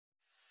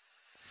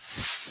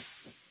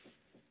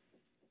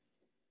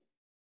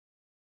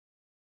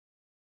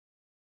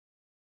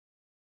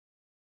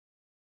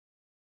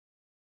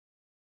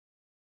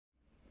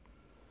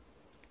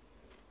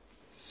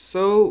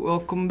So,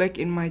 welcome back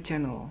in my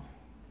channel.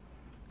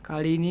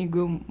 Kali ini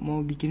gue mau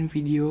bikin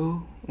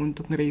video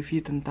untuk nge-review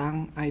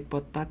tentang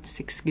iPod Touch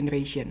 6th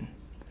Generation.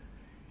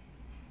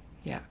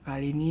 Ya,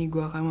 kali ini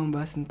gue akan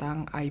membahas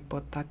tentang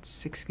iPod Touch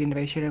 6th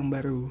Generation yang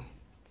baru.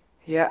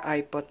 Ya,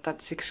 iPod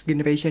Touch 6th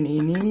Generation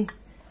ini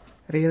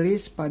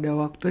rilis pada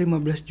waktu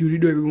 15 Juli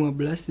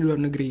 2015 di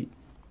luar negeri.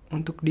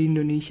 Untuk di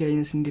Indonesia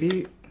ini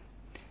sendiri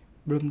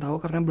belum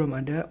tahu karena belum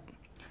ada.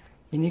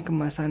 Ini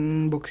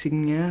kemasan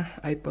boxingnya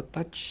iPod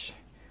Touch.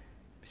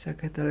 Bisa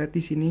kita lihat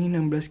di sini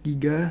 16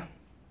 GB.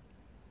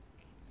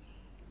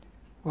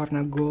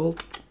 Warna gold.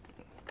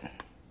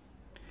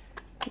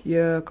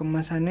 Ya,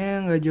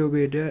 kemasannya nggak jauh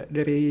beda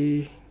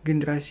dari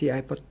generasi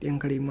iPod yang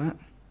kelima.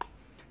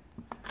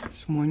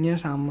 Semuanya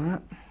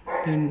sama.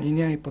 Dan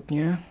ini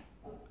iPodnya.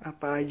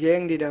 Apa aja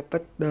yang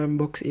didapat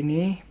dalam box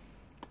ini?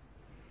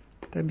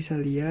 Kita bisa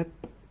lihat.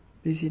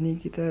 Di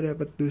sini kita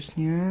dapat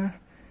dusnya.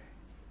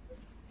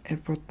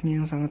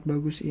 iPodnya yang sangat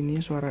bagus ini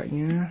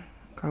suaranya.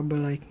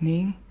 Kabel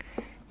lightning.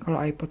 Kalau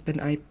iPod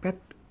dan iPad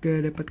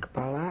gak dapat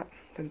kepala.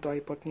 Tentu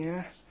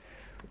iPodnya.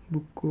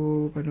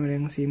 Buku panduan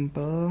yang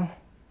simple.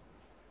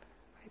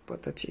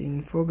 iPod Touch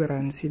info,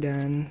 garansi,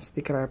 dan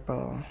stiker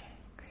Apple.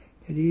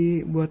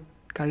 Jadi buat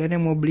kalian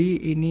yang mau beli,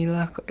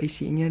 inilah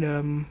isinya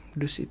dalam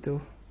dus itu.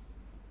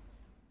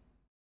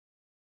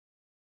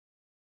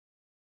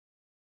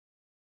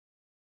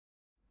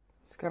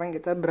 Sekarang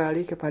kita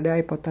beralih kepada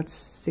iPod Touch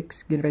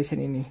 6th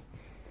Generation ini.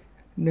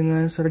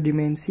 Dengan seluruh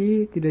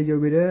dimensi tidak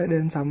jauh beda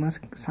dan sama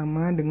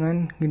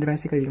dengan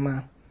generasi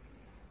kelima.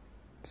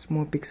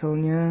 Semua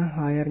pixelnya,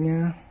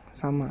 layarnya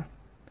sama.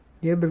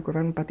 Dia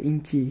berukuran 4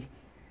 inci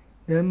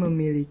dan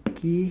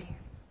memiliki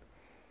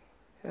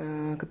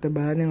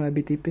ketebalan yang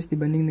lebih tipis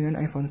dibanding dengan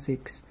iPhone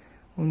 6.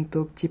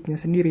 Untuk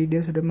chipnya sendiri,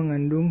 dia sudah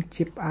mengandung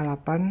chip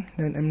A8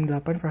 dan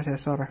M8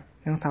 prosesor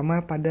yang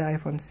sama pada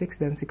iPhone 6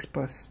 dan 6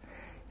 Plus.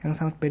 Yang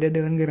sangat beda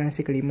dengan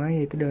generasi kelima,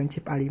 yaitu dengan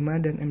chip A5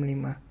 dan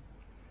M5.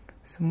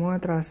 Semua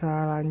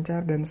terasa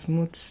lancar dan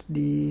smooth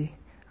di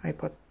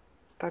iPod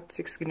Touch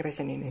 6th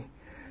Generation ini.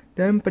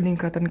 Dan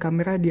peningkatan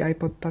kamera di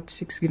iPod Touch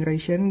 6th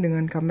Generation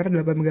dengan kamera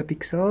 8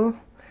 MP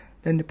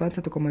dan depan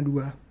 1,2.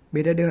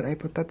 Beda dengan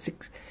iPod Touch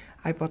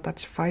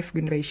 5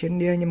 Generation,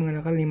 dia hanya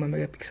menggunakan 5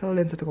 MP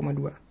dan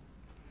 1,2.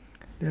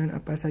 Dan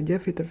apa saja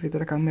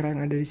fitur-fitur kamera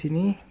yang ada di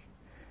sini?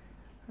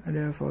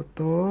 Ada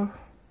foto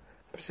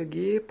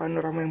persegi,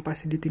 panorama yang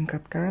pasti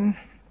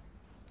ditingkatkan.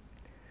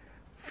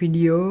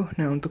 Video,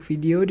 nah untuk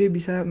video dia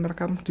bisa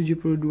merekam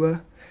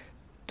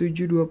 720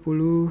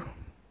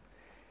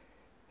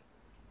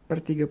 per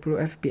 30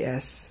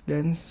 fps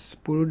dan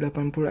 1080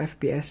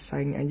 fps.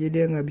 Sayang aja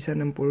dia nggak bisa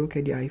 60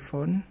 kayak di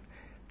iPhone.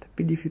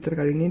 Tapi di fitur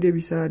kali ini dia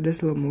bisa ada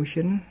slow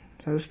motion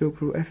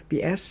 120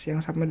 fps yang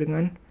sama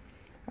dengan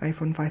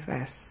iPhone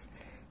 5s.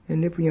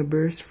 Dan dia punya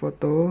burst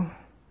foto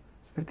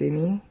seperti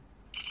ini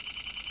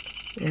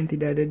yang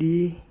tidak ada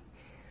di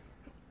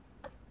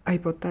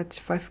iPod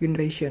Touch 5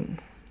 Generation.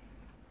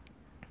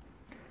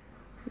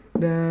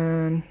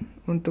 Dan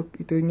untuk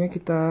itunya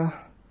kita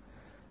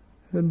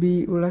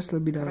ulas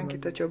lebih dalam. Sekarang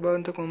kita coba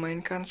untuk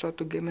memainkan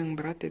suatu game yang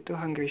berat, yaitu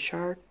Hungry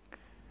Shark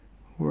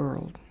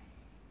World.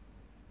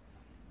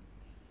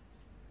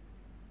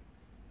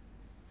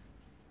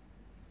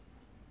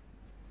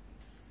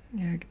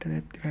 Ya, kita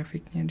lihat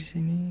grafiknya di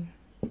sini.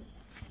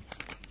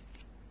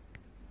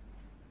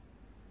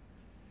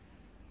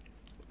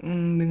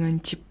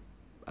 Dengan chip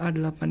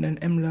A8 dan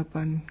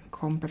M8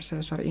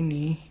 kompresor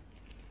ini,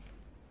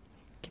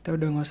 kita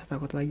udah nggak usah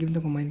takut lagi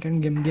untuk memainkan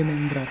game-game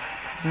yang berat,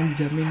 karena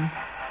dijamin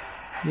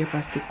dia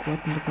pasti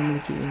kuat untuk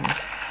memiliki ini.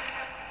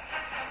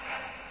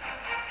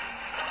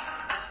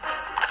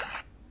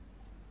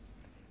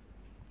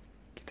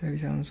 Kita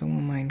bisa langsung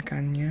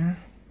memainkannya.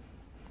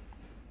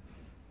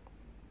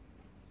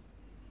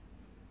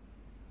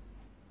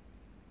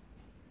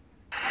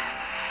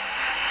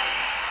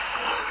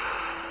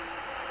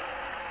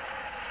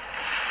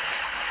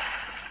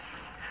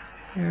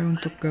 Ya,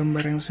 untuk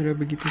gambar yang sudah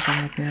begitu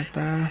sangat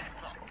nyata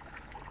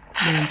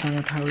dan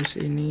sangat halus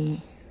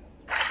ini,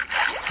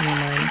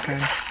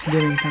 memainkan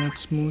game yang sangat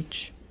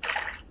smooth.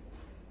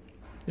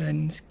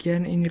 Dan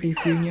sekian ini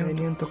reviewnya.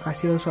 Ini untuk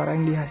hasil suara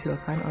yang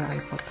dihasilkan oleh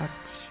iPod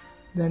Touch.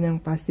 Dan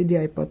yang pasti di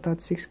iPod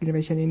Touch 6th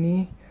Generation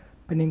ini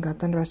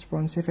peningkatan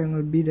responsif yang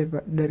lebih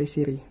dari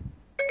Siri.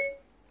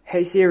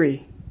 Hey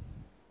Siri.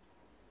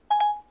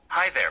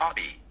 Hi there,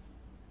 Abi.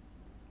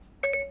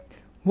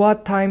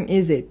 What time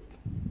is it?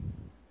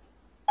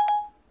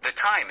 The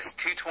time is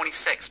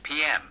 2:26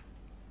 p.m.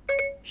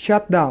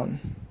 Shut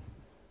down.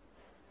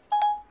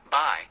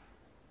 Bye.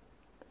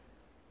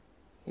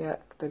 Ya,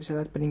 kita bisa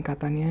lihat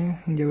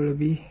peningkatannya yang jauh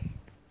lebih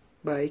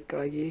baik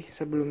lagi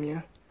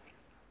sebelumnya.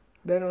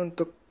 Dan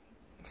untuk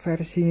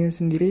versinya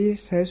sendiri,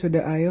 saya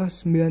sudah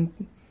iOS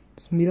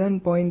 9.3.1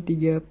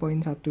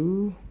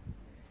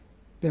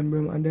 dan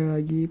belum ada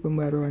lagi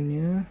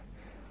pembaruannya.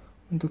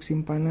 Untuk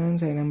simpanan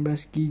saya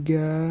 16 GB.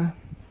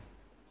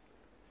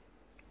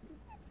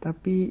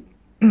 Tapi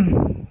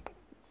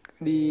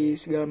di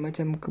segala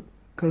macam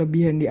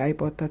kelebihan di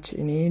iPod Touch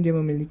ini, dia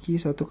memiliki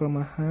suatu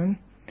kelemahan.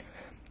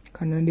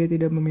 karena dia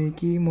tidak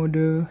memiliki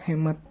mode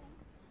hemat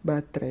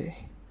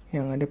baterai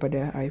yang ada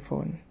pada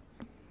iPhone.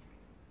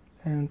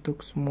 Dan untuk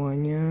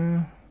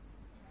semuanya,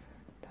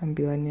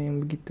 tampilannya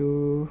yang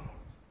begitu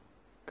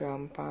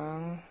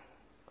gampang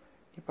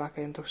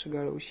dipakai untuk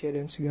segala usia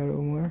dan segala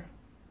umur,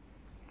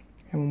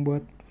 yang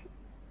membuat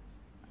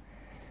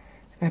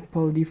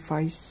Apple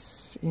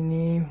device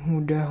ini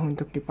mudah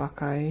untuk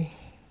dipakai.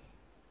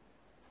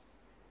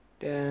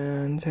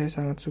 Dan saya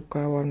sangat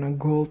suka warna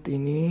gold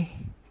ini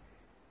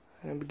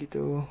karena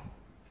begitu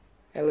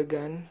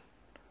elegan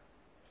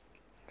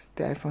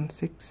seperti iPhone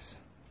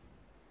 6.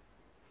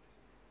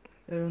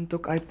 Dan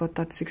untuk iPod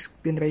Touch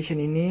 6 generation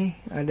ini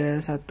ada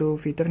satu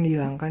fitur yang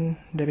dihilangkan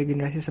dari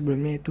generasi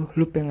sebelumnya, yaitu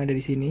loop yang ada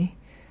di sini.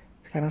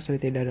 Sekarang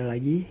sudah tidak ada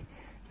lagi.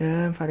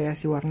 Dan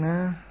variasi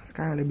warna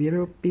sekarang ada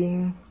biru,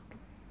 pink,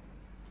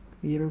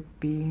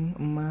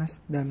 emas,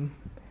 dan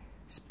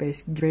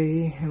space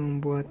gray yang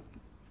membuat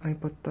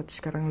iPod Touch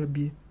sekarang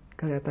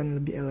kelihatan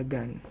lebih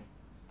elegan.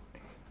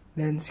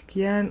 Dan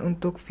sekian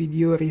untuk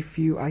video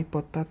review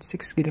iPod Touch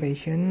 6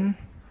 generation.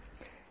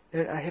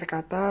 Dan akhir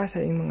kata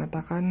saya ingin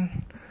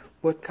mengatakan,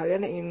 buat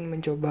kalian yang ingin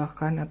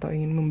mencobakan atau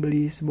ingin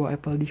membeli sebuah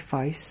Apple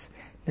device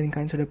dan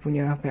kalian sudah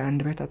punya HP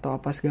Android atau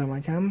apa segala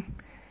macam,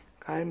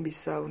 kalian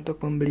bisa untuk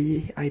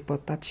membeli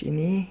iPod Touch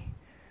ini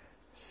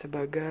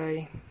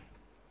sebagai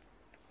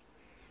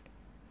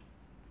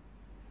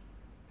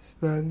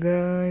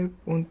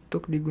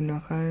untuk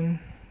digunakan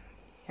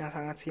yang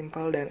sangat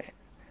simpel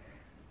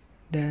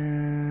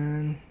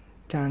dan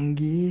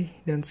canggih,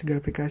 dan segala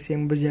aplikasi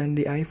yang berjalan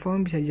di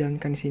iPhone bisa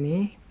dijalankan di sini.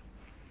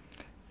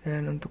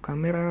 Dan untuk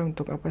kamera,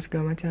 untuk apa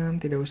segala macam,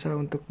 tidak usah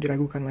untuk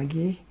diragukan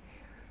lagi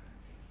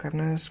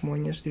karena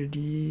semuanya sudah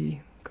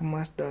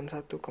dikemas dalam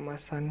satu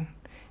kemasan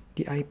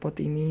di iPod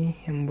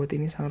ini yang membuat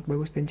ini sangat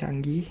bagus dan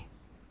canggih.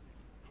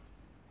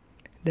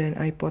 Dan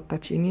iPod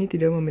Touch ini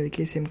tidak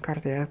memiliki SIM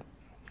card ya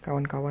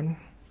kawan-kawan.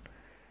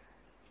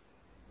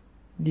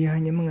 Dia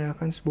hanya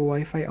menggunakan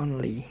sebuah Wi-Fi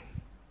only.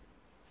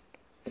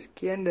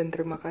 Sekian dan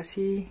terima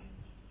kasih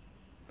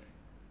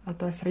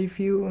atas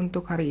review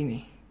untuk hari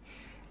ini.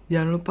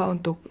 Jangan lupa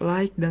untuk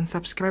like dan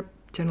subscribe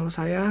channel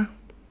saya,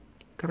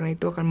 karena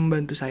itu akan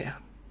membantu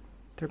saya.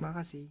 Terima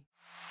kasih.